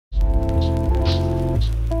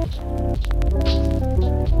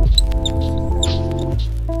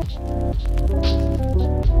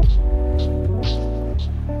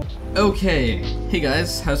Okay, hey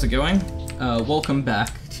guys, how's it going? Welcome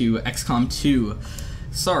back to XCOM 2.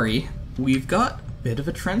 Sorry, we've got a bit of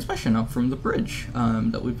a transmission up from the bridge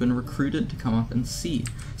that we've been recruited to come up and see.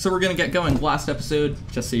 So we're gonna get going. Last episode,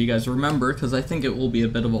 just so you guys remember, because I think it will be a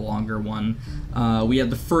bit of a longer one, we had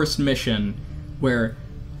the first mission where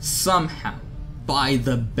somehow, by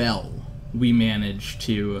the bell, we managed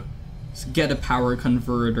to get a power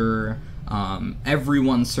converter.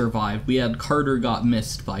 Everyone survived. We had Carter got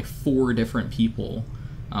missed by 4 different people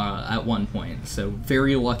at one point, so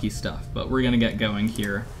very lucky stuff. But we're gonna get going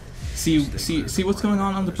here. See what's going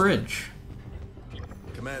on the bridge.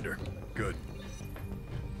 Commander, good.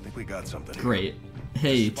 I think we got something. Great.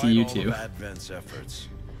 Hey to you two. Despite all of Advent's efforts,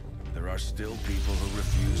 there are still people who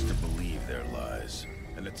refuse to believe their lies,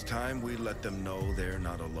 and it's time we let them know they're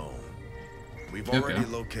not alone. We've already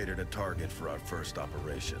located a target for our first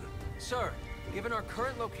operation. Sir, given our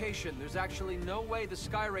current location, there's actually no way the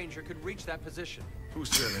Sky Ranger could reach that position. Who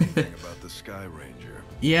said anything about the Sky Ranger?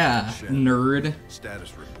 Yeah, nerd.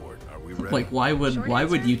 Status report. Are we ready? Like, why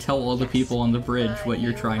would you tell all the people on the bridge what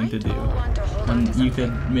you're trying to do when you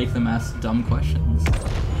could make them ask dumb questions?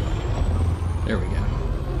 There we go.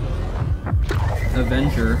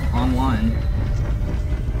 Avenger online.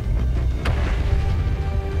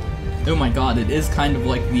 Oh my god, it is kind of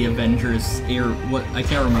like the Avengers air, I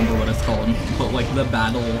can't remember what it's called, but like the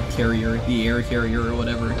battle carrier, the air carrier or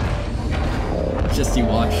whatever. Just you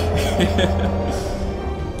watch.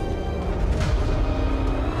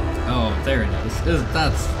 Oh, there it is.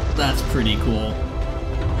 That's pretty cool.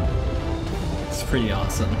 It's pretty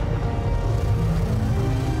awesome.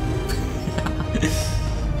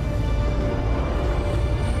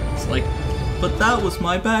 It's like, but that was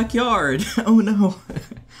my backyard. Oh no.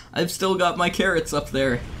 I've still got my carrots up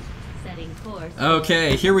there. Setting course.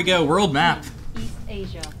 Okay, here we go. World map. East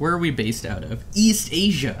Asia. Where are we based out of? East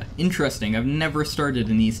Asia. Interesting. I've never started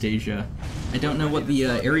in East Asia. I don't know what the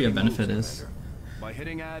area benefit is. By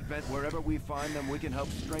hitting Advent wherever we find them, we can help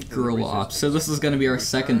strengthen Guerrilla Ops. So this is going to be our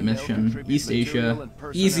second mission. East Asia.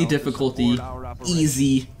 Easy difficulty.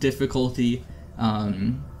 Easy difficulty.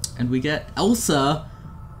 And we get Elsa.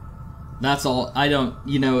 That's all. I don't,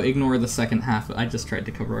 ignore the second half. I just tried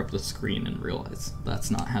to cover up the screen and realized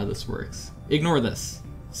that's not how this works. Ignore this.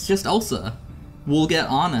 It's just Elsa. We'll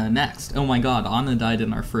get Anna next. Oh my god, Anna died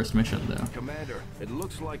in our first mission though. Commander, it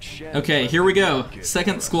looks like okay, here we go.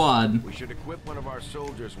 Second squad. We should equip one of our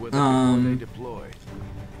soldiers with it before they deploy.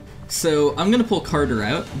 So I'm gonna pull Carter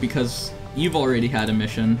out because you've already had a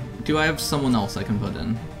mission. Do I have someone else I can put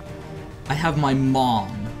in? I have my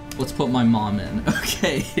mom. Let's put my mom in.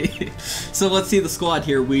 Okay. So let's see the squad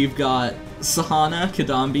here. We've got Sahana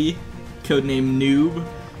Kadambi, codename Noob,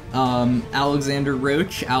 Alexander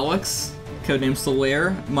Roach, Alex, codename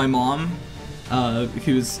Solaire, my mom,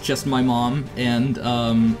 who's just my mom, and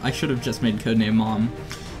I should have just made codename Mom,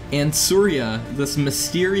 and Surya, this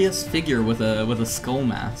mysterious figure with a skull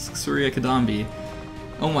mask, Surya Kadambi.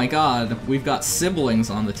 Oh my god, we've got siblings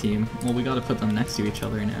on the team. Well, we gotta put them next to each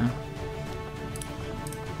other now.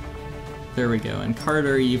 There we go. And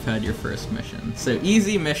Carter, you've had your first mission. So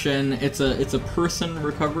easy mission. It's a person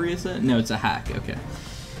recovery, is it? No, it's a hack. Okay.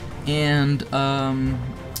 And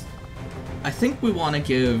I think we want to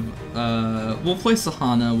give we'll play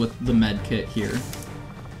Sahana with the med kit here.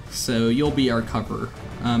 So you'll be our cover.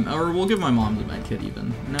 Or we'll give my mom the med kit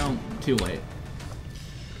even. No, too late.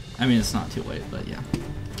 I mean, it's not too late, but yeah.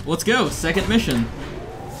 Let's go. Second mission.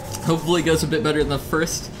 Hopefully it goes a bit better than the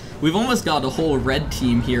first. We've almost got a whole red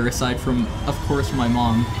team here, aside from, of course, my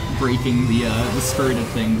mom breaking the skirt of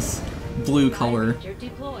things. Blue color.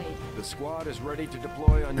 The squad is ready to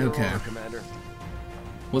deploy on your order, Commander.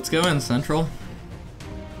 Let's go in, Central.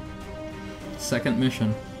 Second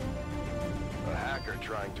mission. A hacker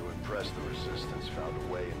trying to impress the Resistance found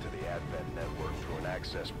a way into the Advent network through an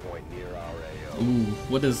access point near our AO. Ooh,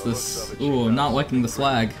 what is this? Ooh, not liking the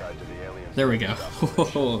flag. There we go.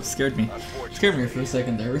 Oh, scared me. Scared me for a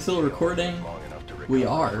second there. We're still recording? We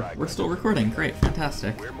are. We're still recording. Great,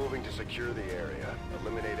 fantastic. We're moving to secure the area,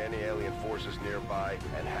 eliminate any alien forces nearby,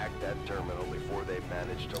 and hack that terminal before they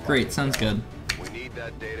manage to. Great, sounds good. We need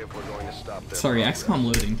that data if we're going to stop them. Sorry, XCOM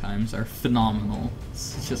loading times are phenomenal.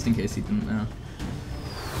 Just in case you didn't know.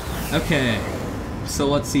 Okay, so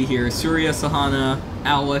let's see here. Surya, Sahana,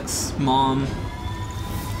 Alex, Mom.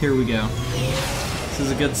 Here we go. This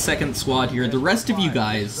is a good second squad here. The rest of you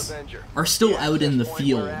guys are still out in the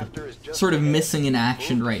field, sort of missing in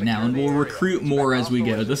action right now, and we'll recruit more as we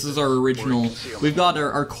go. This is our original, we've got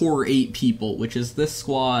our core 8 people, which is this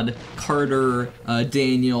squad, Carter,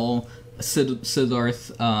 Daniel,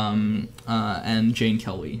 Siddharth, and Jane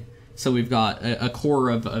Kelly. So we've got a core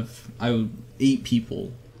of 8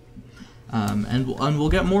 people. And we'll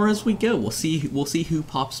get more as we go. We'll see who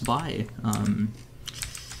pops by.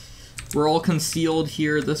 We're all concealed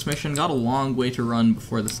here. This mission got a long way to run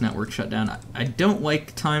before this network shut down. I don't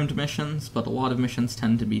like timed missions, but a lot of missions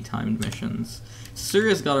tend to be timed missions.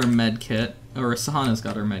 Surya's got our med kit, or Sahana's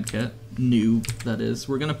got our med kit. Noob, that is.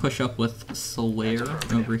 We're gonna push up with Slayer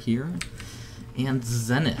over here. And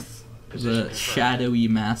Zenith, the shadowy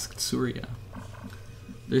masked Surya.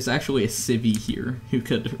 There's actually a civvy here who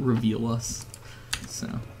could reveal us.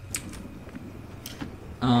 So.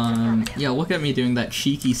 Yeah, look at me doing that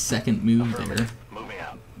cheeky second move there.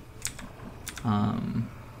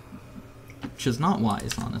 Which is not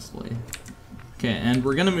wise, honestly. Okay, and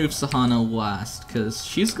we're gonna move Sahana last, because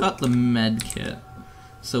she's got the med kit.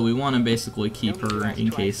 So we want to basically keep her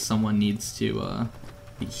in case someone needs to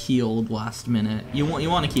be healed last minute. You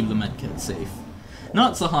want to keep the med kit safe.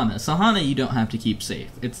 Not Sahana. Sahana you don't have to keep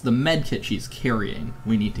safe. It's the med kit she's carrying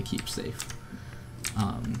we need to keep safe.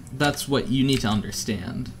 That's what you need to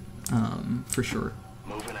understand, for sure.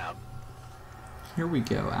 Moving out. Here we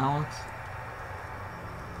go, Alex.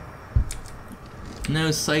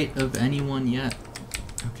 No sight of anyone yet.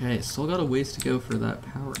 Okay, still got a ways to go for that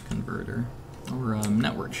power converter. Or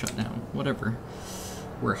network shutdown, whatever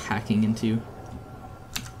we're hacking into.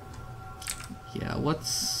 Yeah,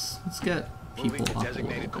 let's get people up a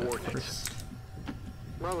little bit first.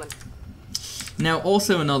 Rolling. Now,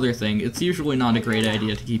 also another thing, it's usually not a great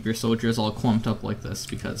idea to keep your soldiers all clumped up like this,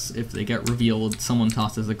 because if they get revealed, someone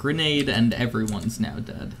tosses a grenade and everyone's now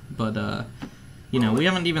dead. But, you know, we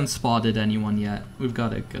haven't even spotted anyone yet. We've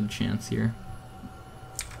got a good chance here.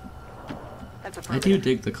 I do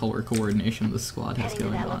dig the color coordination this squad has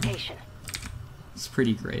going on. It's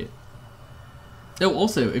pretty great. Oh,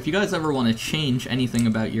 also, if you guys ever want to change anything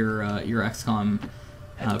about your XCOM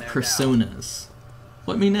personas,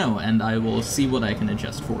 let me know, and I will see what I can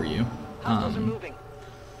adjust for you. Okay,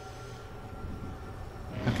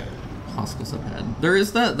 hostiles up ahead. There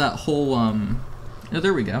is that whole, oh,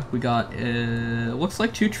 there we go. We got, looks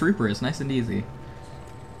like 2 troopers, nice and easy.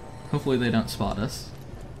 Hopefully they don't spot us.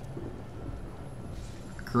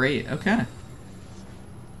 Great, okay.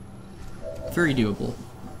 Very doable.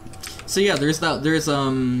 So yeah, there's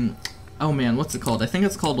oh man, what's it called? I think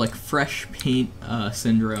it's called like fresh paint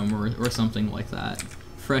syndrome or something like that.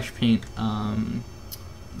 Fresh paint,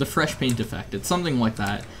 the fresh paint effect. It's something like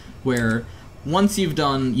that, where once you've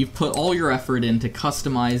put all your effort into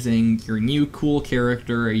customizing your new cool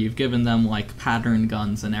character, or you've given them like pattern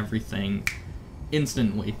guns and everything,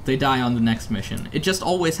 instantly they die on the next mission. It just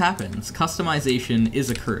always happens. Customization is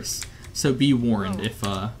a curse, so be warned.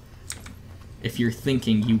 If you're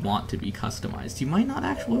thinking you want to be customized, you might not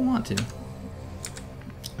actually want to.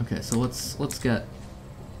 Okay, so let's get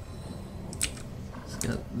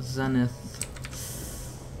Zenith.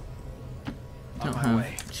 Don't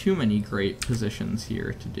have too many great positions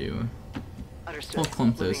here to do. We'll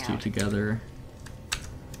clump those two together.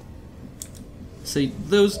 See,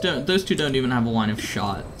 those two don't even have a line of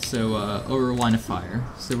shot, so or a line of fire.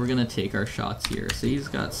 So we're gonna take our shots here. So he's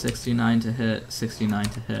got 69 to hit, 69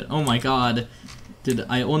 to hit. Oh my god! Did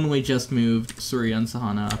I only just moved Surya and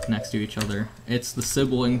Sahana up next to each other? It's the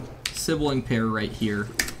sibling pair right here,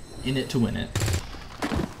 in it to win it.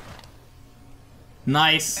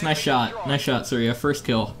 Nice, nice shot, Surya. First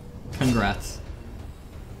kill. Congrats.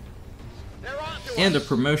 And a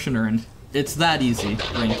promotion earned. It's that easy,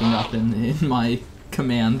 ranking up in my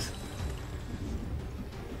command.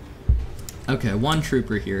 Okay, 1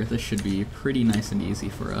 trooper here. This should be pretty nice and easy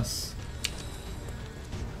for us.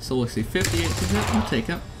 So let's see, 58 to hit, I'll take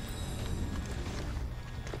it.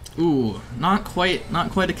 Ooh, not quite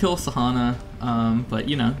a kill, Sahana, but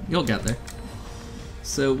you know, you'll get there.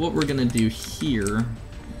 So what we're gonna do here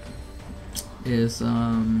is,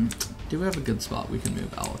 do we have a good spot we can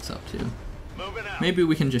move Alex up to? Maybe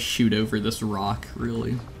we can just shoot over this rock,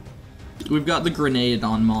 really. We've got the grenade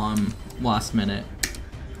on Mom last minute.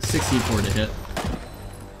 64 to hit.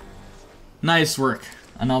 Nice work.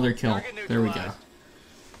 Another kill. There we go.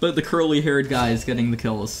 But the curly-haired guy is getting the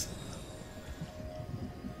kills.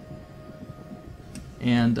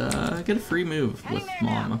 And get a free move with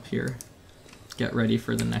Mom up here. Get ready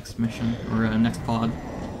for the next mission, or next pod.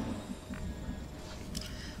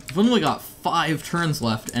 We've only got 5 turns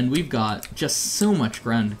left, and we've got just so much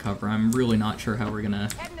ground to cover. I'm really not sure how we're gonna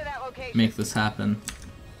make this happen.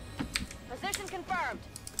 Position confirmed.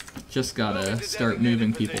 Just gotta start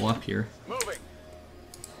moving people up here.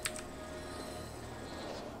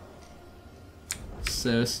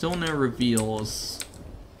 So, still no reveals.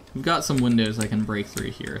 We've got some windows I can break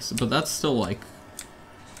through here, so, but that's still like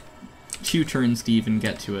 2 turns to even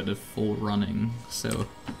get to it if full running, so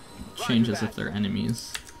it changes if they're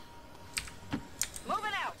enemies.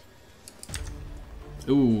 Moving out.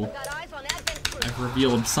 Ooh, Got eyes on advent crew. I've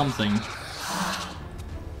revealed something.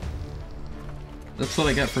 That's what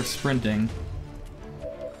I get for sprinting.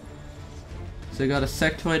 So I got a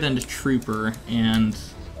sectoid and a trooper, and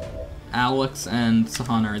Alex and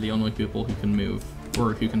Sahana are the only people who can move,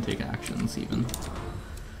 or who can take actions even.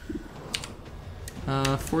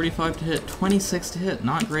 45 to hit, 26 to hit,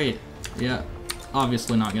 not great. Yeah,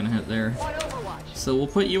 obviously not gonna hit there. On Overwatch. So we'll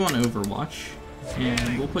put you on Overwatch,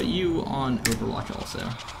 and we'll put you on Overwatch also.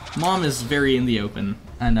 Mom is very in the open,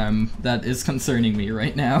 and that is concerning me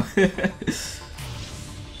right now.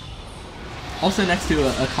 Also next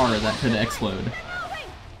to a car that could explode.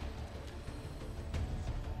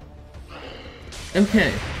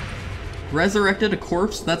 Okay. Resurrected a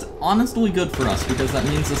corpse. That's honestly good for us, because that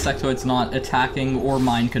means the sectoid's not attacking or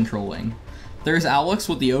mind controlling. There's Alex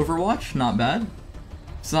with the Overwatch, not bad.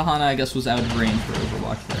 Sahana, I guess, was out of range for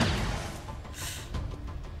Overwatch there.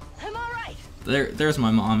 I'm all right. There's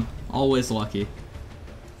my mom. Always lucky.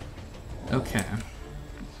 Okay.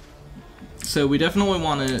 So we definitely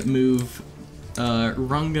want to move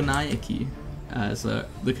Ranganayaki, as the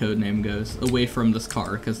code name goes, away from this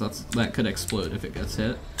car, because that could explode if it gets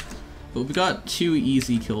hit. But we got 2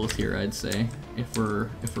 easy kills here, I'd say, if we're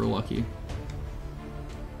lucky.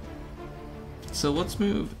 So let's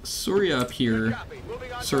move Surya up here,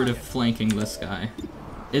 sort of flanking this guy.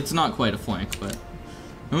 It's not quite a flank, but...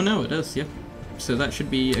 Oh no, it is, yep. So that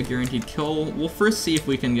should be a guaranteed kill. We'll first see if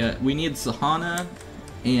we can get... We need Sahana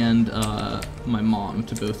and my mom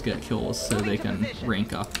to both get kills so they can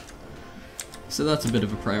rank up. So that's a bit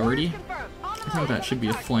of a priority. I think that should be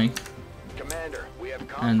a flank. Commander, we have And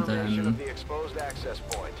confirmation then... of the exposed access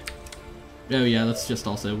point. Oh yeah, that's just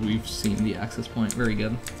also, we've seen the access point. Very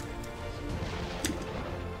good.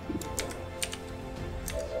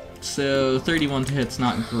 So 31 to hit's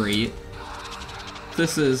not great.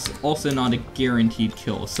 This is also not a guaranteed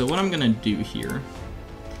kill. So what I'm gonna do here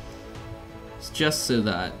is just so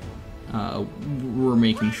that we're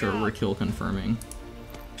making sure we're kill confirming.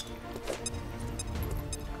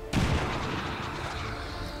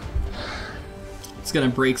 It's gonna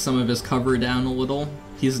break some of his cover down a little.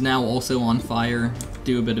 He's now also on fire,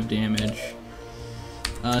 do a bit of damage.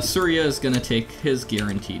 Surya is gonna take his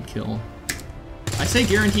guaranteed kill. I say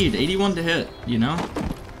guaranteed, 81 to hit, you know?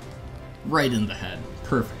 Right in the head.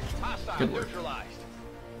 Perfect. Good work.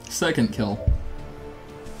 Second kill.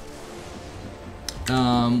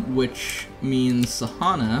 Which means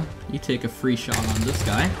Sahana, you take a free shot on this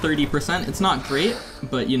guy. 30%, it's not great,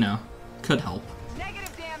 but you know, could help.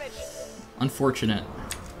 Negative damage. Unfortunate.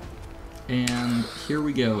 And here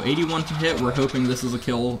we go. 81 to hit, we're hoping this is a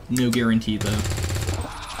kill. No guarantee though.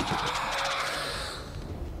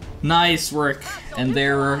 Nice work. And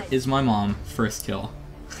there is my mom. First kill.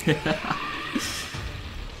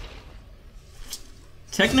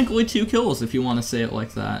 Technically 2 kills if you want to say it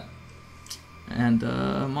like that. And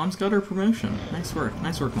mom's got her promotion. Nice work.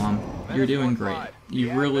 Nice work, mom. You're doing great.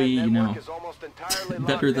 You really, you know,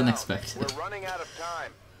 better than expected. We're running out of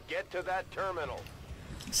time. Get to that terminal.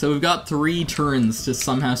 So we've got 3 turns to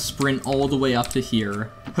somehow sprint all the way up to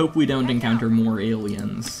here. Hope we don't encounter more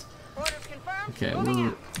aliens. Orders confirmed. Okay,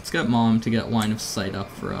 let's get mom to get line of sight up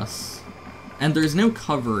for us. And there's no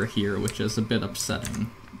cover here, which is a bit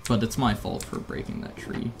upsetting. But it's my fault for breaking that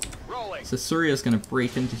tree. So Surya's gonna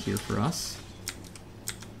break into here for us.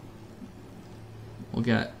 We'll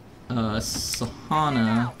get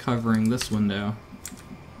Sahana covering this window.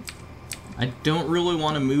 I don't really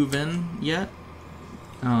want to move in yet.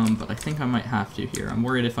 But I think I might have to here. I'm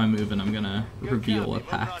worried if I move in, I'm gonna reveal a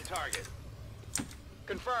pack.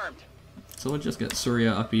 Confirmed. So we'll just get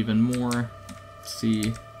Surya up even more.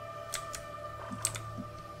 See.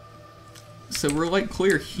 So we're like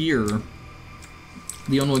clear here.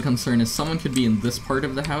 The only concern is someone could be in this part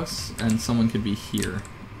of the house, and someone could be here.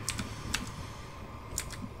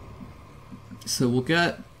 So we'll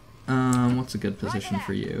get, what's a good position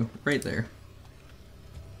for you? Right there.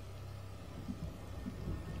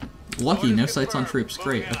 Lucky, no sights on troops.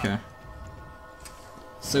 Great, okay.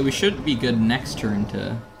 So we should be good next turn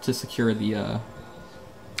to secure the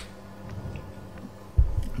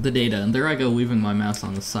data. And there I go, leaving my mouse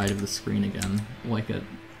on the side of the screen again, like a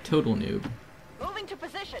total noob. Moving to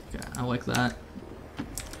position. Okay, I like that.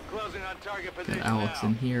 Closing on target position. Get Alex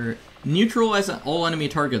in here. Neutralize all enemy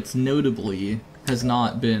targets, notably, has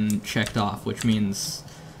not been checked off, which means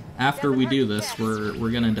after we do this,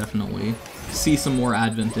 we're gonna definitely see some more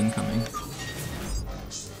Advent incoming.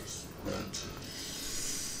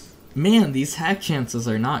 Man, these hack chances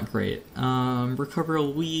are not great. Recover a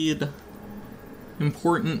lead.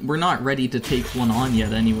 Important. We're not ready to take one on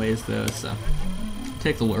yet anyways, though, so...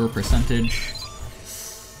 Take the lower percentage.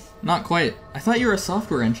 Not quite. I thought you were a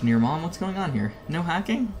software engineer, Mom. What's going on here? No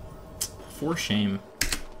hacking? For shame.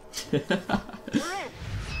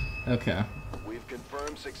 Okay. We've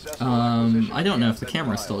confirmed successful acquisition I don't know if the of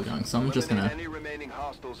camera's still going, so I'm just gonna... Eliminate any remaining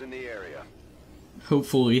hostiles in the area.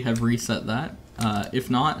 Hopefully have reset that. If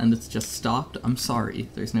not, and it's just stopped, I'm sorry.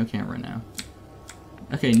 There's no camera now.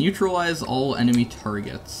 Okay, neutralize all enemy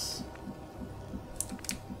targets.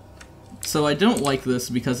 So I don't like this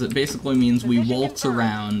because it basically means we waltz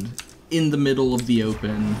around in the middle of the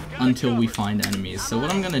open until we find enemies. So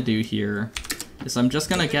what I'm gonna do here is I'm just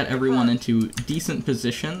gonna get everyone into decent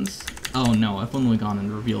positions. Oh no, I've only gone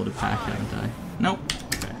and revealed a pack, haven't I? Nope.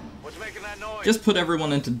 Okay. Just put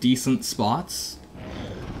everyone into decent spots.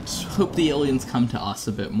 Just hope the aliens come to us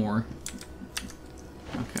a bit more.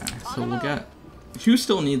 Okay, so we'll get... Who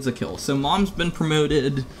still needs a kill? So Mom's been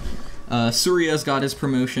promoted, Surya's got his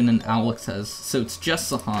promotion, and Alex has. So it's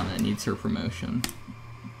just Sahana needs her promotion.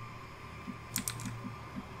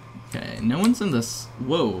 Okay, no one's in this...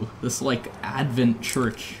 Whoa, this, like, Advent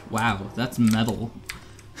church. Wow, that's metal.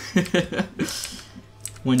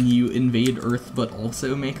 When you invade Earth but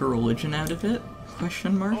also make a religion out of it?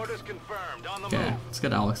 Question mark? Okay, let's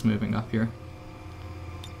get Alex moving up here.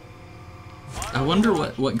 I wonder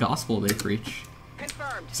what gospel they preach.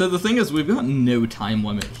 So the thing is, we've got no time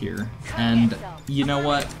limit here, and you know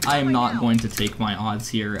what? I am not going to take my odds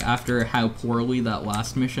here. After how poorly that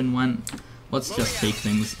last mission went, let's just take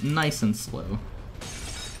things nice and slow.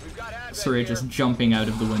 Surya just jumping out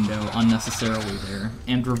of the window unnecessarily there,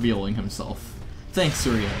 and revealing himself. Thanks,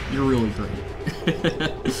 Surya. You're really great.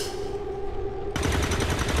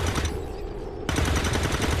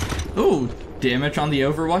 Oh, damage on the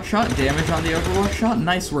Overwatch shot, damage on the Overwatch shot.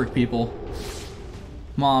 Nice work, people.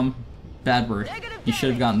 Mom, bad word. You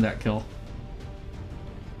should have gotten that kill.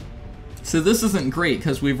 So this isn't great,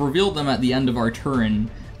 because we've revealed them at the end of our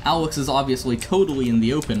turn. Alex is obviously totally in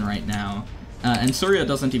the open right now, and Surya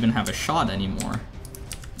doesn't even have a shot anymore.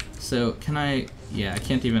 So, can I... Yeah, I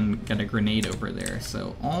can't even get a grenade over there,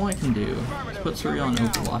 so all I can do is put Surya on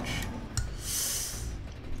Overwatch.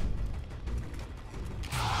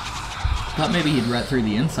 Thought maybe he'd rat through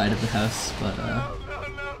the inside of the house, but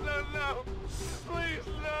No, please,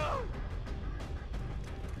 no.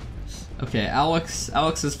 Okay, Alex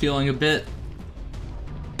is feeling a bit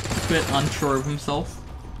unsure of himself.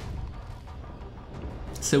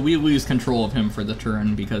 So we lose control of him for the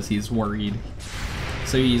turn because he's worried.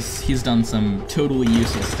 So he's done some totally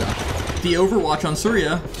useless stuff. The Overwatch on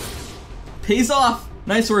Surya pays off!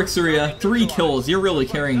 Nice work, Surya. 3 kills. You're really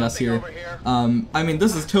carrying us here. I mean,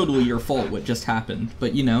 this is totally your fault what just happened,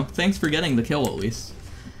 but you know, thanks for getting the kill at least.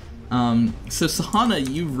 So Sahana,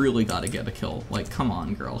 you really gotta get a kill. Like, come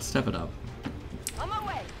on, girl, step it up. On my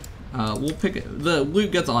way. We'll pick it. The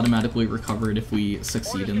loot gets automatically recovered if we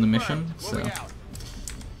succeed in the mission, so.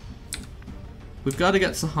 We've got to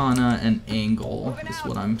get Sahana an angle, is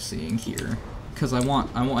what I'm seeing here. Because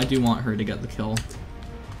I do want her to get the kill.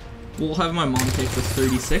 We'll have my mom take this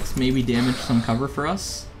 36, maybe damage some cover for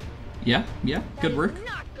us. Yeah, good work.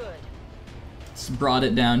 Not good. Just brought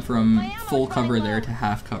it down from full cover there to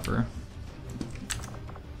half cover.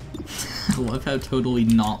 I love how totally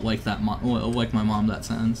not like that, like my mom that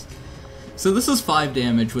sounds. So this is 5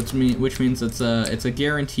 damage, which means it's a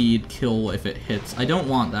guaranteed kill if it hits. I don't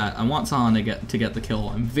want that. I want Sahana to get the kill.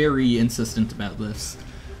 I'm very insistent about this.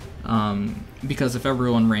 Because if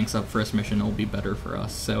everyone ranks up first mission, it'll be better for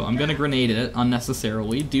us. So I'm gonna grenade it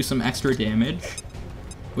unnecessarily, do some extra damage,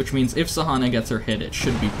 which means if Sahana gets her hit, it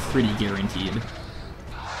should be pretty guaranteed.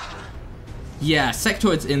 Yeah,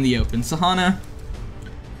 Sectoid's in the open. Sahana,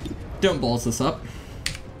 don't balls this up.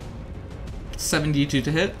 72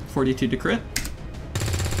 to hit, 42 to crit.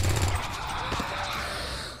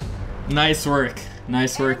 Nice work.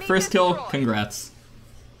 Nice work. First kill, congrats.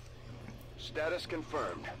 Status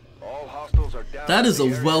confirmed. All hostiles are down. That is a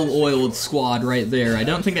well-oiled squad right there. I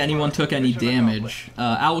don't think anyone took any damage.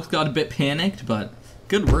 Alex got a bit panicked, but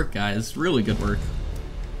good work, guys. Really good work.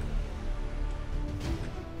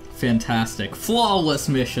 Fantastic. Flawless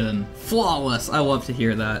mission. Flawless. I love to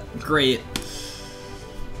hear that. Great.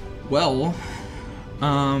 Well,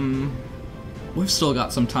 we've still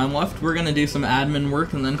got some time left. We're gonna do some admin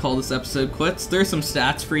work and then call this episode quits. There's some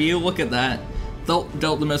stats for you. Look at that.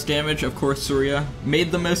 Dealt the most damage, of course, Surya.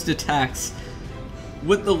 Made the most attacks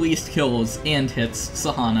with the least kills and hits,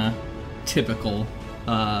 Sahana. Typical.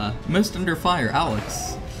 Most under fire,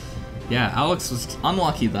 Alex. Yeah, Alex was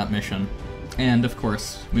unlucky that mission. and of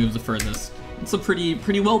course move the furthest. It's a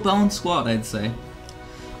pretty well balanced squad, I'd say.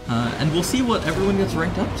 And we'll see what everyone gets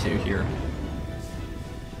ranked up to here.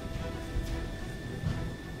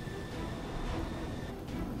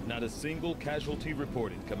 Not a single casualty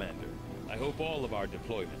reported, Commander. I hope all of our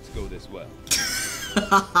deployments go this well.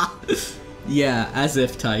 Yeah, as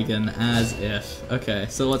if, Tygan, as if. Okay,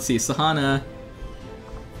 so let's see, Sahana,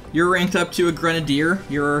 you're ranked up to a Grenadier,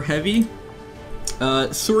 you're heavy.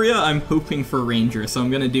 Surya, I'm hoping for Ranger, so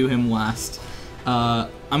I'm gonna do him last. I'm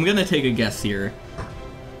gonna take a guess here.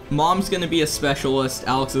 Mom's gonna be a Specialist,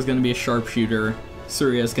 Alex is gonna be a Sharpshooter,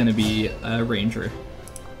 Surya's gonna be a Ranger.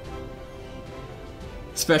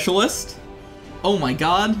 Specialist? Oh my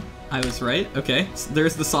god, I was right. Okay, so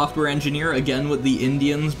there's the software engineer, again with the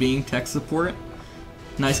Indians being tech support.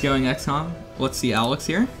 Nice going, Xcom. Let's see Alex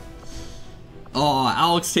here. Oh,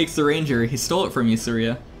 Alex takes the Ranger. He stole it from you,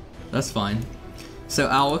 Surya. That's fine. So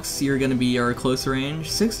Alex, you're gonna be our close range.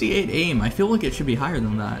 68 aim, I feel like it should be higher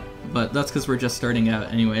than that, but that's because we're just starting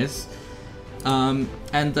out anyways. And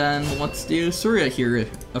then let's do Surya here,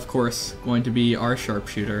 of course, going to be our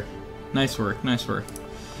Sharpshooter. Nice work, nice work.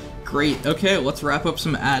 Great. Okay, let's wrap up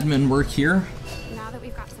some admin work here,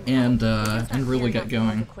 and really get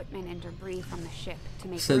going.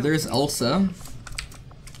 So there's Elsa.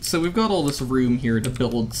 So we've got all this room here to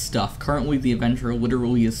build stuff. Currently, the Avenger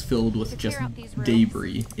literally is filled with just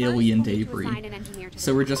debris, alien debris.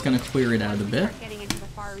 So we're just gonna clear it out a bit,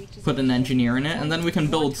 put an engineer in it, and then we can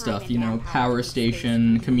build stuff. You know, power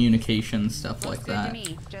station, communication, stuff like that.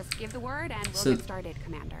 So.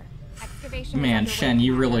 Man, Shen,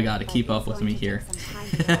 you really gotta keep up with me here.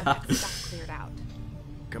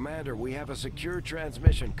 Commander, we have a secure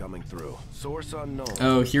transmission coming through. Source unknown.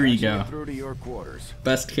 Oh, here you go. Through to your quarters.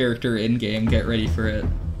 Best character in game, get ready for it.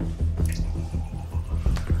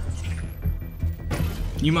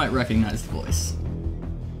 You might recognize the voice.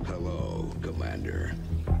 Hello, Commander.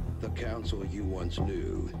 The council you once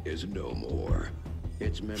knew is no more.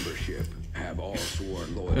 Its membership have all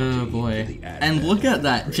sworn loyalty. Oh boy. And look at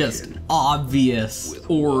that just obvious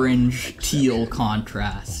orange teal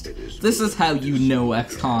contrast. This is how you know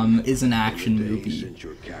XCOM is an action movie.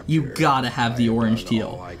 You gotta have the orange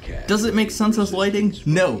teal. Does it make sense as lighting?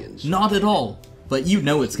 No, not at all. But you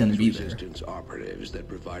know it's gonna be there. Look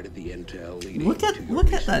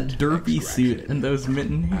at that derpy suit and those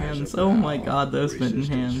mitten hands. Oh my god, those mitten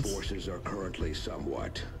hands. Forces are currently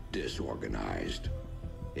somewhat disorganized.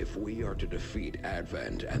 If we are to defeat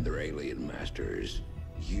Advent and their alien masters,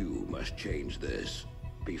 you must change this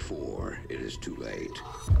before it is too late.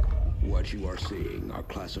 What you are seeing are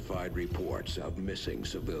classified reports of missing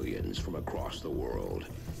civilians from across the world.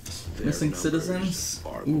 Missing citizens?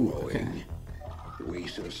 Ooh, okay. We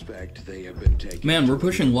suspect they have been taken. Man, we're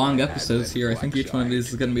pushing long episodes here. I think each one of these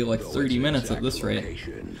is going to be like 30 minutes at this rate.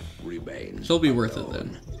 They'll be worth it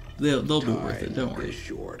then. They'll be worth it, don't worry.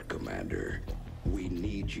 Short, Commander. We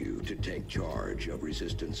need you to take charge of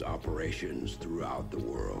resistance operations throughout the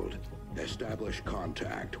world. Establish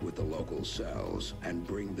contact with the local cells and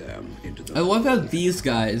bring them into the... I love how these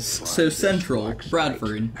guys, so Central,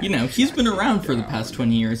 Bradford, you know, he's been around for the past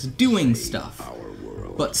 20 years doing stuff.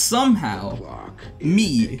 But somehow,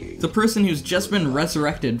 me, the person who's just been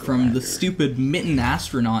resurrected from the stupid mitten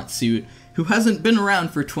astronaut suit, who hasn't been around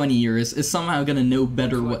for 20 years, is somehow gonna know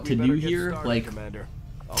better what to do here, like...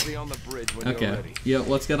 I'll be on the bridge when you're ready. Yeah,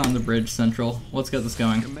 let's get on the bridge, Central. Let's get this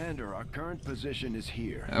going. Commander, our current position is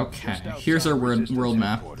here. Okay, here's our world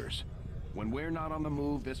map. When we're not on the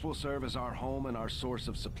move, this will serve as our home and our source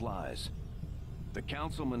of supplies. The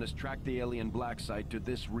councilman has tracked the alien black site to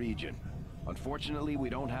this region. Unfortunately, we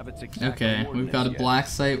don't have its exact coordinates we've got a black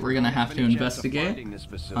site we're gonna have to investigate.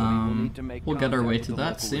 We'll get our way to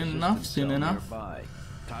that soon enough.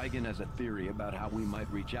 Tygan has a theory about how we might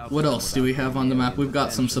reach out. What else do we have on the map? We've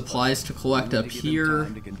got some supplies to collect up here.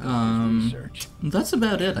 That's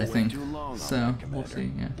about it, I think. So, we'll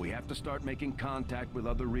see, yeah. We have to start making contact with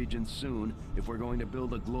other regions soon if we're going to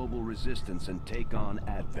build a global resistance and take on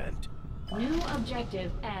Advent. New objective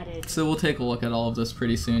added. So we'll take a look at all of this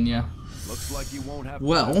pretty soon, yeah. Looks like you won't have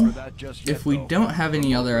well, if we don't have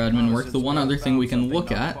any other admin work, the one other thing we can look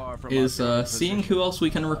at is seeing who else we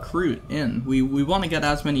can recruit in. We want to get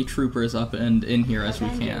as many troopers up and in here as we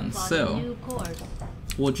can, so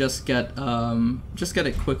we'll just get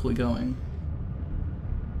it quickly going.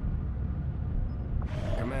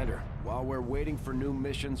 Commander, while we're waiting for new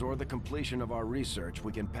missions or the completion of our research,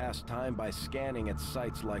 we can pass time by scanning at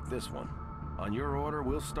sites like this one. On your order,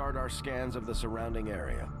 we'll start our scans of the surrounding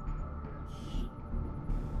area.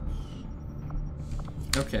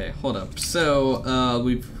 Okay, hold up. So,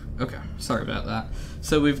 we've Okay, sorry about that.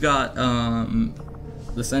 So we've got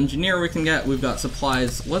this engineer we can get. We've got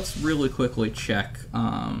supplies. Let's really quickly check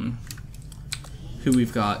who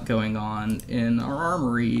we've got going on in our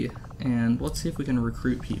armory, and let's see if we can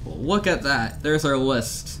recruit people. Look at that. There's our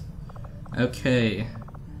list. Okay.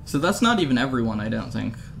 So that's not even everyone, I don't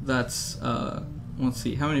think. That's, let's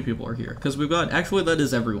see, how many people are here? Because we've got, actually that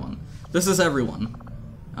is everyone. This is everyone.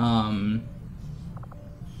 How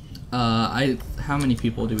many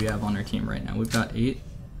people do we have on our team right now? We've got 8.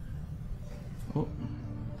 Oh,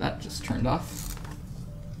 that just turned off.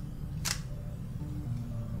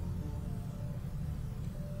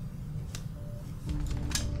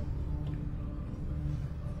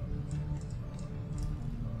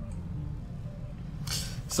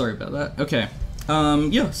 Sorry about that. Okay.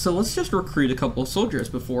 Yeah, so let's just recruit a couple of soldiers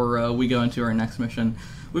before we go into our next mission.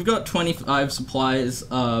 We've got 25 supplies.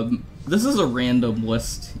 This is a random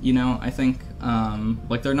list, you know, I think.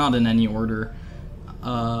 Like, they're not in any order.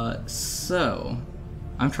 So,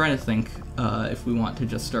 I'm trying to think if we want to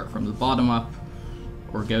just start from the bottom up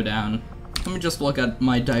or go down. Let me just look at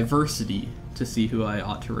my diversity to see who I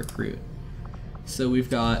ought to recruit. So we've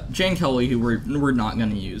got Jane Kelly, who we're not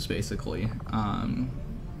going to use, basically.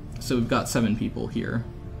 So we've got 7 people here.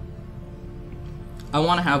 I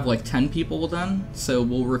want to have like 10 people then, so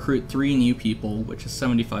we'll recruit 3 new people, which is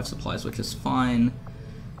 75 supplies, which is fine.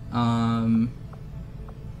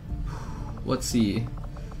 Let's see.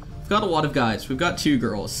 We've got a lot of guys. We've got 2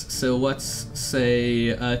 girls, so let's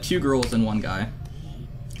say 2 girls and 1 guy.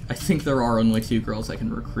 I think there are only 2 girls I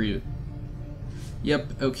can recruit.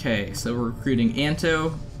 Yep, okay, so we're recruiting Anto,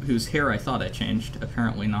 whose hair I thought I changed.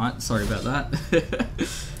 Apparently not. Sorry about that.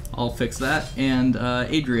 I'll fix that. And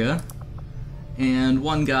Adria. And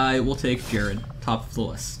 1 guy, we'll take Jared, top of the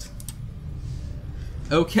list.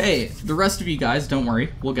 Okay, the rest of you guys, don't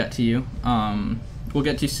worry, we'll get to you. We'll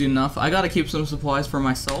get to you soon enough. I gotta keep some supplies for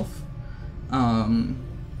myself.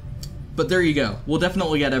 But there you go. We'll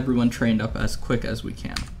definitely get everyone trained up as quick as we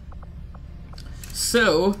can.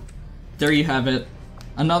 So, there you have it.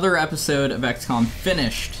 Another episode of XCOM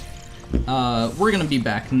finished. We're gonna be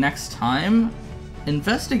back next time,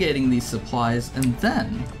 investigating these supplies, and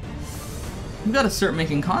then we've got to start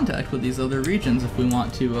making contact with these other regions if we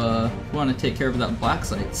want to take care of that black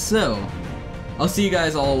site. So, I'll see you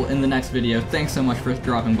guys all in the next video. Thanks so much for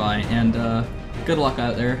dropping by, and good luck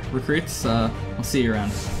out there, recruits. I'll see you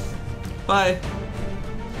around. Bye!